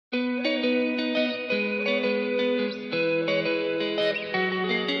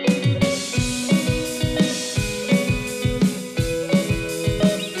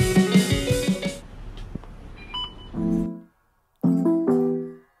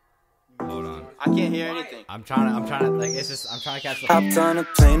I can't hear anything. I'm trying to, like, it's just, I'm trying to catch the... Hopped on a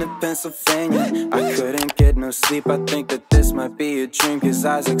plane to Pennsylvania. I couldn't get no sleep. I think that this might be a dream, cause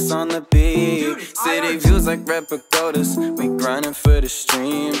Isaac's on the beat. City views like red pagodas. We grinding for the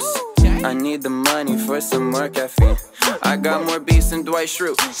streams. I need the money for some more caffeine. I got more beats than Dwight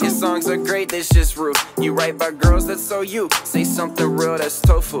Schrute. Your songs are great, that's just rude. You write about girls, that's so you. Say something real, that's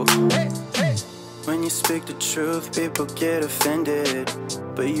tofu. When you speak the truth, people get offended,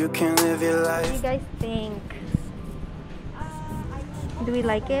 but you can live your life. What do you guys think? Do we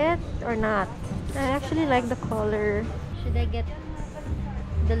like it or not? I actually like the color. Should I get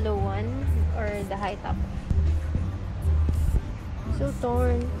the low one or the high top? So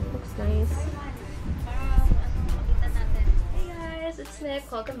torn. Looks nice. Hey guys, it's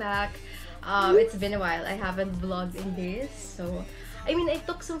Nick. Welcome back. It's been a while. I haven't vlogged in days, so I mean, I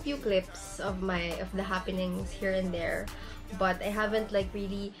took some few clips of the happenings here and there, but I haven't like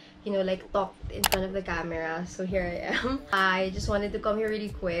really, you know, like talked in front of the camera. So here I am. I just wanted to come here really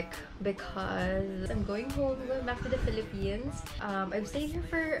quick because I'm going home, going back to the Philippines. I've stayed here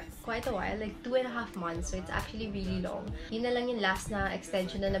for quite a while, like 2.5 months, so it's actually really long. Yun na lang yung last na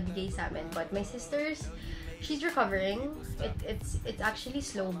extension na nabigay sa amin. But my sister's, she's recovering. It's actually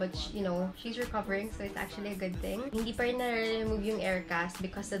slow, but you know, she's recovering, so it's actually a good thing. Hindi pa rin na-remove yung air cast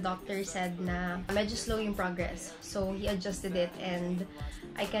because the doctor said na medyo slow yung progress. So he adjusted it and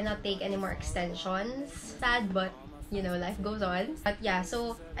I cannot take any more extensions. Sad, but you know, life goes on. But yeah,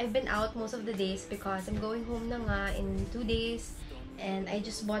 so I've been out most of the days because I'm going home na nga in 2 days. And I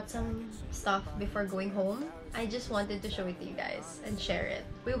just bought some stuff before going home. I just wanted to show it to you guys and share it.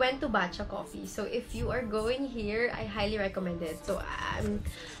 We went to Batcha Coffee. So if you are going here, I highly recommend it. So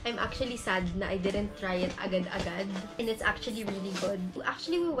I'm actually sad na I didn't try it agad-agad. And it's actually really good.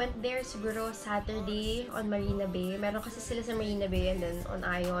 Actually, we went there siguro Saturday on Marina Bay. Meron kasi sila sa Marina Bay and then on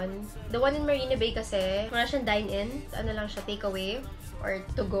Ion. The one in Marina Bay kasi, wala siyang dine-in. Ano lang siya, takeaway or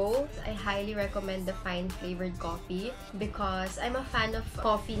to go. I highly recommend the fine flavored coffee because I'm a fan of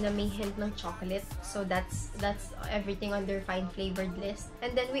coffee na may hint ng chocolate. So that's everything on their fine flavored list.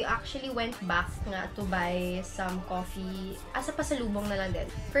 And then we actually went back nga to buy some coffee as a pasalubong na lang din.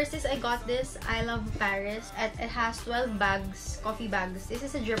 First is I got this I Love Paris. It has 12 bags, coffee bags. This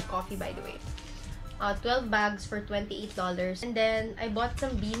is a drip coffee, by the way. 12 bags for $28. And then, I bought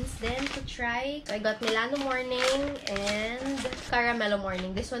some beans then to try. So, I got Milano Morning and Caramelo Morning.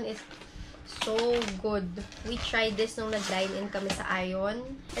 This one is so good. We tried this nung nag-dine-in kami sa Ion.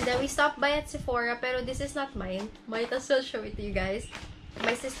 And then, we stopped by at Sephora, pero this is not mine. Might as well show it to you guys.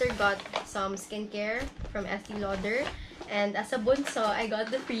 My sister got some skincare from Estee Lauder. And as a bunso, I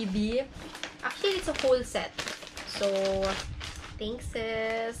got the freebie. Actually, it's a whole set. So, thanks,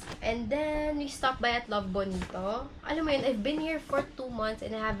 sis. And then, we stopped by at Love Bonito. Alam mo yun, I've been here for 2 months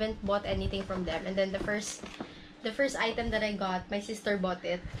and I haven't bought anything from them. And then, the first item that I got, my sister bought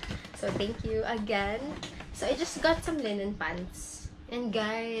it. So, thank you again. So, I just got some linen pants. And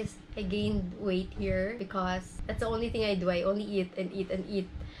guys, I gained weight here because that's the only thing I do. I only eat and eat and eat.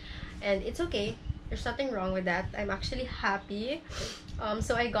 And it's okay. There's nothing wrong with that. I'm actually happy.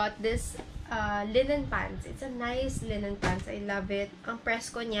 So, I got this linen pants. It's a nice linen pants. I love it. Ang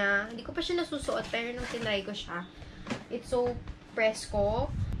presko niya, hindi ko pa siya nasusuot, pero nung tinry ko siya, it's so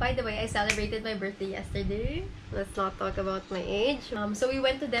presko. By the way, I celebrated my birthday yesterday. Let's not talk about my age. So we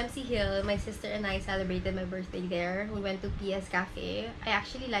went to Dempsey Hill. My sister and I celebrated my birthday there. We went to PS Cafe. I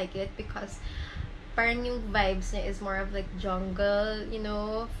actually like it because parang yung vibes niya is more of like jungle, you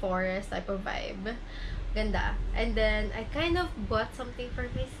know, forest type of vibe. Ganda. And then, I kind of bought something for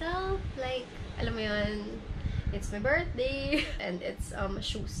myself. Like, alam mo yun, it's my birthday. And it's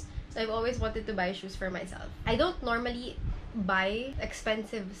shoes. So, I've always wanted to buy shoes for myself. I don't normally buy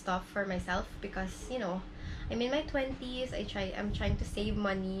expensive stuff for myself because, you know, I'm in my 20s. I'm trying to save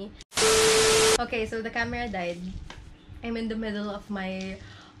money. Okay, so the camera died. I'm in the middle of my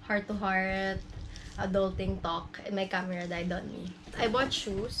heart-to-heart adulting talk and my camera died on me. I bought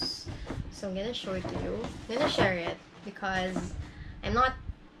shoes, so I'm gonna show it to you. I'm gonna share it because I'm not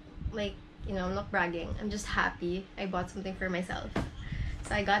like, you know, I'm not bragging. I'm just happy I bought something for myself.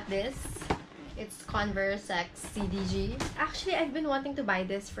 So I got this. It's Converse X CDG. Actually, I've been wanting to buy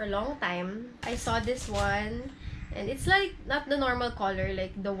this for a long time. I saw this one and it's like not the normal color,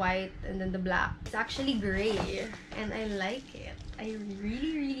 like the white and then the black. It's actually gray and I like it. I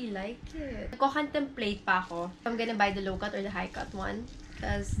really like it. Nagko-contemplate pa ako if I'm gonna buy the low cut or the high cut one.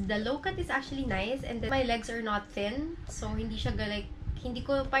 Because the low cut is actually nice and then my legs are not thin. So, hindi siya like,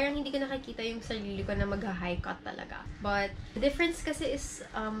 parang hindi ko nakikita yung sarili ko na mag-high cut talaga. But, the difference kasi is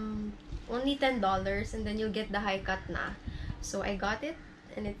only $10 and then you'll get the high cut na. So, I got it.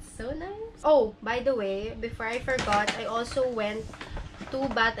 and it's so nice. Oh, by the way, before I forgot, I also went to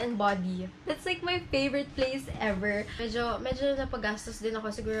Bath and Body. That's like my favorite place ever. Medyo napagastos din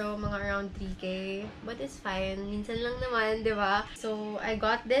ako, siguro mga around 3K. But it's fine. Minsan lang naman, di ba? So, I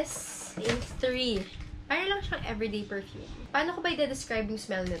got this in 3. Parang lang siyang everyday perfume. Paano ko ba i-describe yung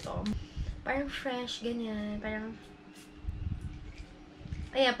smell nito? Parang fresh, ganyan. Parang...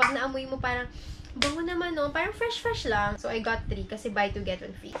 Ayan, pag naamoy mo parang... Bango naman, no? Parang fresh lang. So, I got 3 kasi buy 2 get 1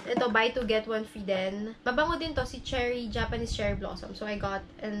 free. Ito, buy 2 get 1 free din. Mabango din to, si Japanese Cherry Blossom. So, I got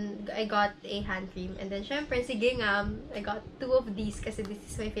a hand cream. And then, syempre, si Gingham, I got 2 of these kasi this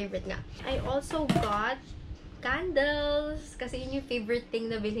is my favorite nga. I also got candles. Kasi yun yung favorite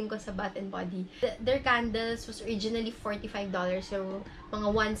thing na bilhin ko sa Bath and Body. Their candles was originally $45. So, mga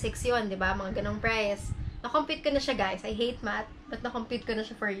 1.6 yun, diba? Mga ganong price. Na-compute ko na siya, guys. I hate math, but na-compute ko na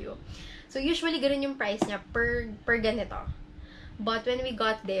siya for you. So, usually, ganun yung price niya per ganito. But when we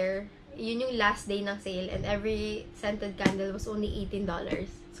got there, yun yung last day ng sale and every scented candle was only $18.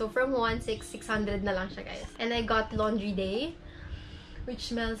 So, from 600 na lang siya, guys. And I got Laundry Day,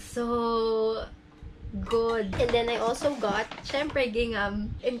 which smells so good. And then, I also got, syempre,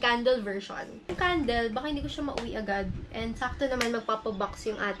 Gingham in candle version. Yung candle, baka hindi ko siya mauwi agad. And sakto naman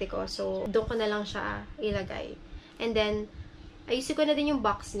magpapabox yung ate ko. So, doon ko na lang siya ilagay. And then, ayusin ko na din yung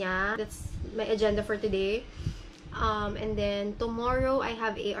box niya. That's my agenda for today. And then, tomorrow, I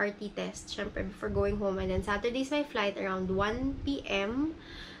have ART test. Syempre, before going home. And then, Saturday is my flight around 1 p.m.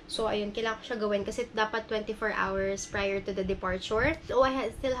 So, ayun, kailangan ko siya gawin kasi dapat 24 hours prior to the departure. So, I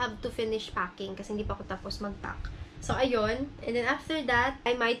still have to finish packing kasi hindi pa ako tapos mag-pack. So, ayun. And then, after that,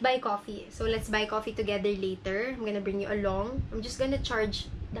 I might buy coffee. So, let's buy coffee together later. I'm gonna bring you along. I'm just gonna charge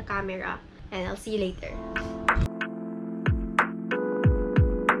the camera. And I'll see you later.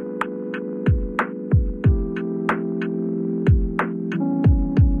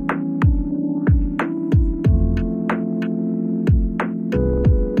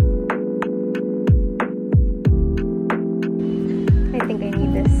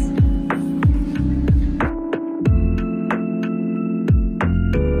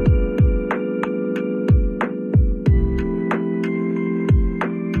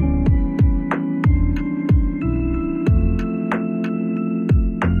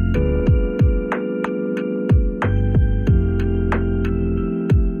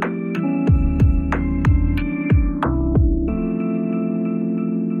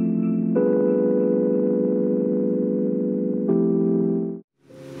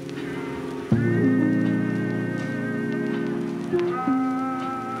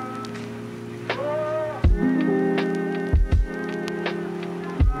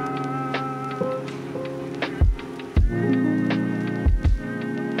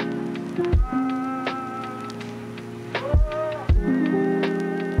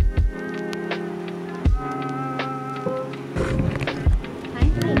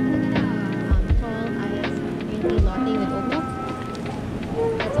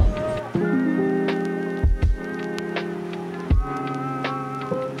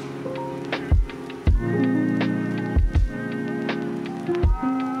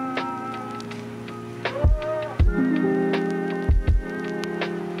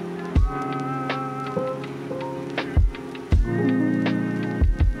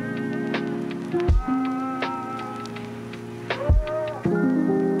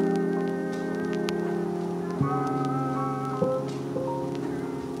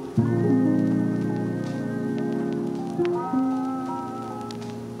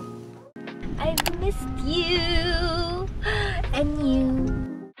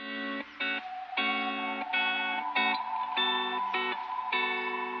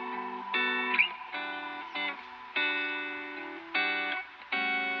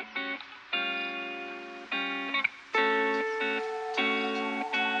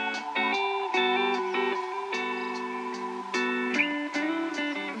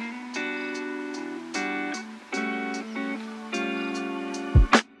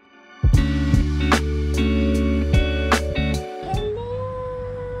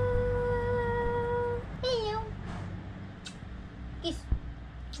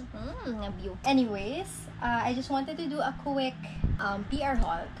 Anyways, I just wanted to do a quick PR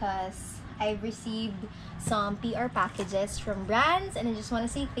haul because I've received some PR packages from brands and I just want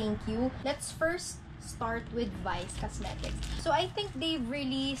to say thank you. Let's first start with Vice Cosmetics. So I think they've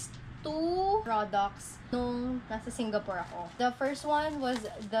released 2 products nung nasa Singapore ako. The first one was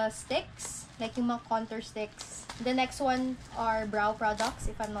the sticks, like yung mga contour sticks. The next one are brow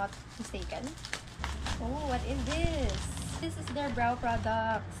products, if I'm not mistaken. Oh, what is this? This is their brow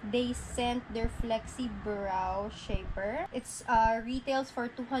products. They sent their Flexi Brow Shaper. It's retails for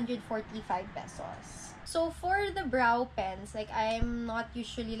 245 pesos. So for the brow pens, like I'm not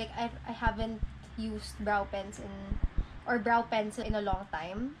usually like I haven't used brow pens in a long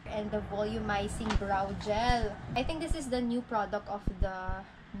time. And the volumizing brow gel. I think this is the new product of the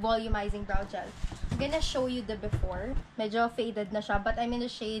volumizing brow gel. I'm gonna show you the before. Medyo faded na siya, but I'm in the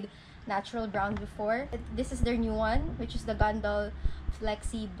shade natural brown before. This is their new one, which is the Gandal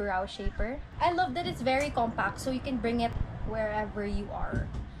Flexi Brow Shaper. I love that it's very compact, so you can bring it wherever you are.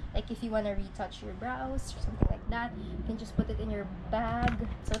 Like if you want to retouch your brows or something like that, you can just put it in your bag.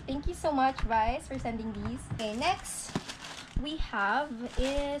 So thank you so much, Vice, for sending these. Okay, next we have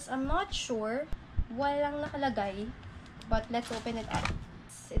is, I'm not sure, walang nakalagay, but let's open it up.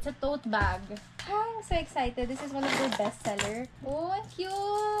 It's a tote bag. I'm so excited. This is one of their bestseller. Oh,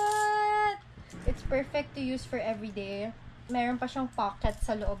 cute! It's perfect to use for everyday. Meron pa siyang pocket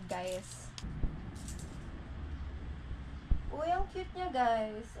sa loob, guys. Oh, ang cute niya,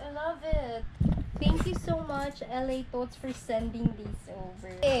 guys. I love it. Thank you so much, LA Totes, for sending these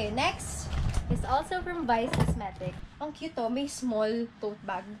over. Okay, next is also from Vice Cosmetic. Ang cute to, may small tote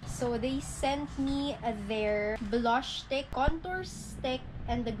bag. So they sent me their blush stick, contour stick,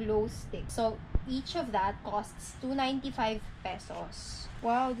 and the glow stick. So each of that costs 295 pesos.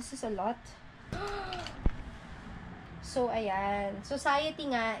 Wow, this is a lot. So ayan,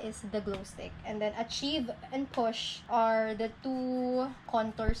 Society nga is the glow stick, and then Achieve and Push are the two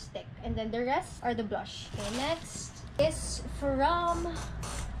contour stick, and then the rest are the blush. Okay, next is from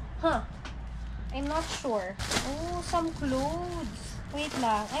I'm not sure. Oh, some clothes. Wait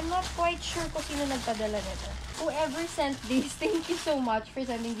lang, I'm not quite sure kung sino nagpadala nito. Whoever sent these, thank you so much for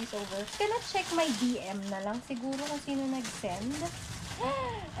sending these over. Gonna check my DM na lang siguro kung sino nag-send.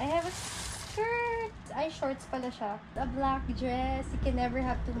 I have a skirt. Ay, shorts pala siya. A black dress. You can never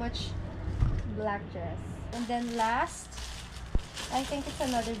have too much black dress. And then last, I think it's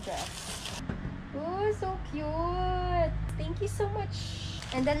another dress. Oh, so cute. Thank you so much.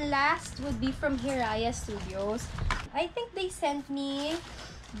 And then last would be from Hiraya Studios. I think they sent me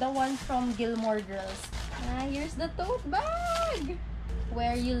the one from Gilmore Girls. Here's the tote bag.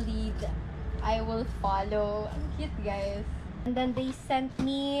 Where you lead, I will follow. Ang cute, guys. And then they sent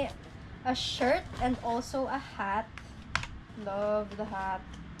me a shirt and also a hat. Love the hat.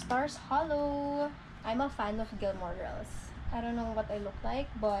 Stars Hollow. I'm a fan of Gilmore Girls. I don't know what I look like,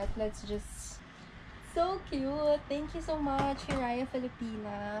 but let's just... So cute! Thank you so much, Hiraya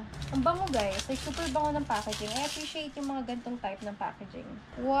Filipina. Ang bango, guys. Like, super bango ng packaging. I appreciate yung mga gantong type ng packaging.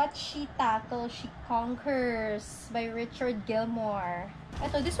 What She Tackles, She Conquers by Richard Gilmore.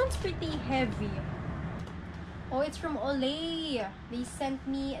 Eto, this one's pretty heavy. Oh, it's from Olay. They sent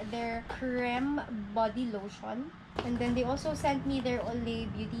me their creme body lotion. And then they also sent me their Olay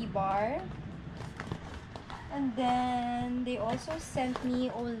beauty bar. And then they also sent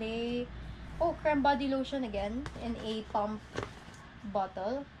me Olay... Oh, creme body lotion again in a pump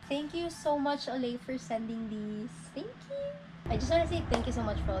bottle. Thank you so much, Olay, for sending these. Thank you. I just want to say thank you so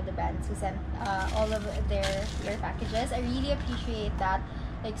much for all the brands who sent all of their packages. I really appreciate that.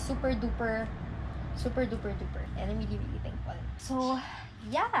 Like, super duper duper. And I'm really, really thankful. So,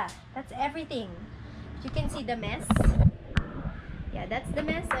 yeah, that's everything. You can see the mess. Yeah, that's the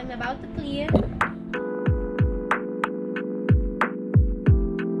mess I'm about to clean.